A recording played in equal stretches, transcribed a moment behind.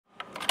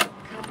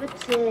of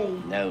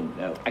tea.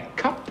 No, a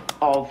cup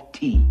of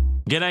tea.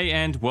 G'day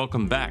and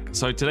welcome back.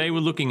 So today we're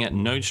looking at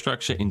node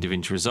structure in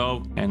DaVinci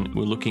Resolve, and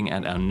we're looking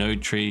at our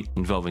node tree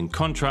involving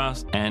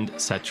contrast and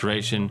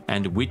saturation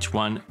and which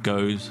one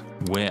goes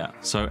where.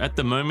 So at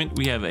the moment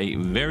we have a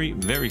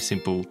very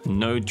simple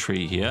node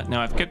tree here.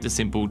 Now I've kept it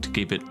simple to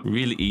keep it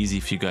really easy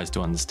for you guys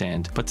to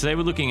understand. But today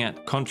we're looking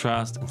at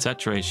contrast and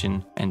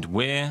saturation and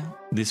where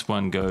this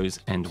one goes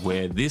and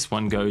where this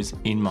one goes,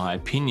 in my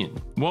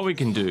opinion. What we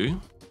can do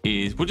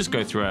is we'll just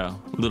go through our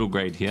little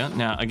grade here.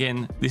 Now,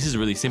 again, this is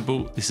really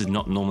simple. This is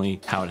not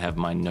normally how I'd have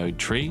my node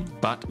tree,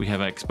 but we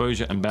have our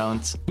exposure and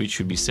balance, which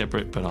should be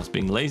separate, but I was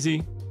being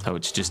lazy. So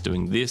it's just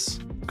doing this,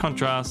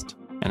 contrast,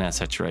 and our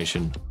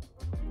saturation.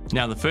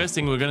 Now, the first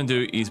thing we're going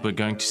to do is we're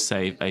going to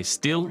save a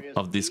still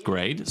of this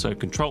grade. So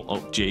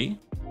Control-Alt-G,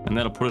 and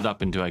that'll put it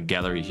up into our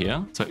gallery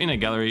here. So in a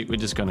gallery, we're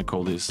just going to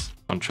call this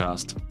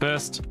contrast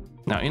first.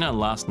 Now in our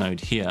last node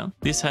here,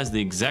 this has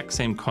the exact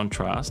same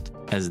contrast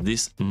as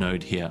this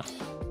node here.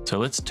 So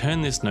let's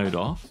turn this node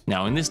off.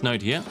 Now in this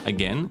node here,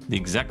 again, the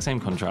exact same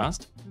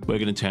contrast. We're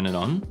going to turn it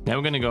on. Now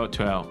we're going to go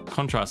to our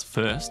contrast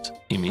first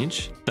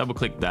image, double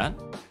click that,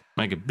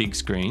 make a big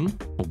screen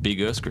or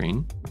bigger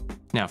screen.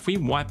 Now if we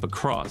wipe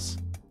across,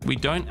 we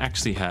don't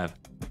actually have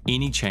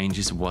any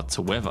changes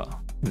whatsoever.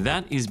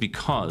 That is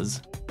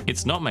because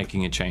it's not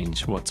making a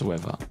change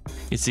whatsoever.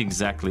 It's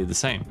exactly the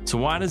same. So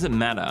why does it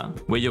matter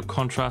where your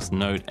contrast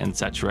node and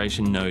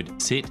saturation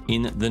node sit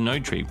in the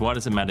node tree? Why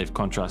does it matter if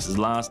contrast is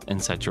last and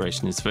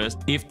saturation is first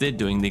if they're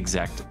doing the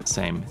exact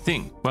same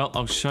thing? Well,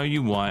 I'll show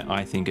you why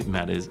I think it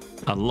matters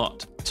a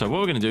lot. So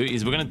what we're going to do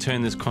is we're going to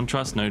turn this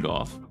contrast node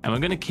off, and we're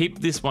going to keep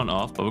this one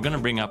off, but we're going to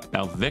bring up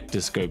our vector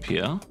scope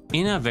here.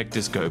 In our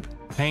vector scope,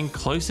 paying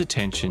close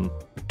attention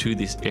to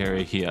this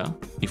area here,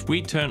 if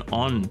we turn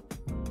on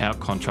our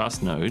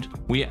contrast node,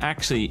 we are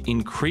actually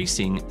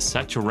increasing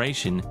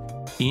saturation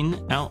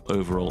in our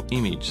overall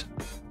image.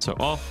 So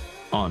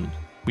off, on,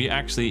 we are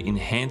actually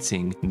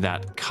enhancing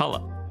that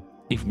color.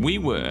 If we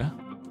were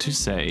to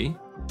say,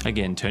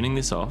 again, turning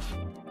this off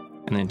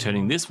and then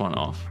turning this one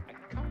off,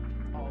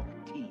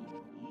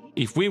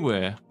 if we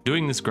were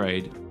doing this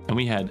grade and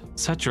we had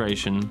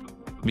saturation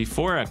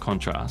before our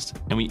contrast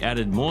and we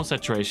added more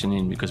saturation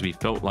in because we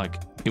felt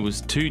like it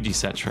was too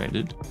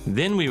desaturated,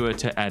 then we were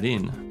to add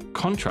in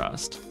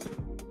contrast,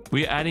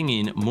 we're adding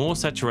in more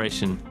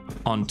saturation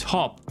on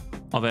top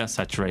of our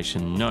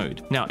saturation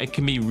node. Now, it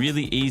can be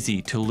really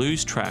easy to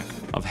lose track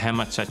of how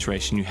much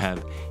saturation you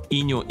have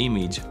in your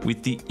image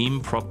with the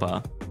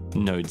improper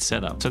node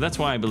setup. So that's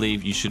why I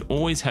believe you should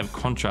always have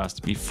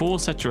contrast before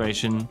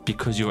saturation,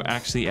 because you're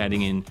actually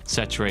adding in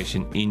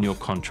saturation in your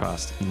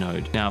contrast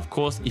node. Now, of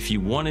course, if you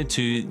wanted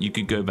to, you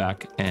could go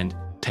back and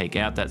take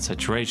out that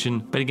saturation.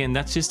 But again,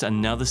 that's just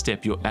another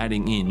step you're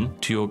adding in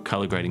to your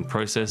color grading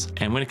process.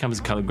 And when it comes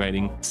to color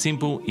grading,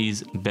 simple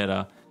is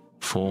better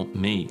for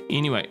me.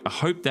 Anyway, I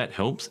hope that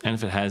helps. And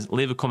if it has,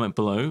 leave a comment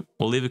below,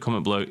 or leave a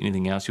comment below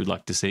anything else you'd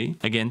like to see.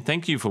 Again,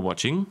 thank you for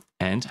watching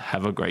and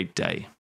have a great day.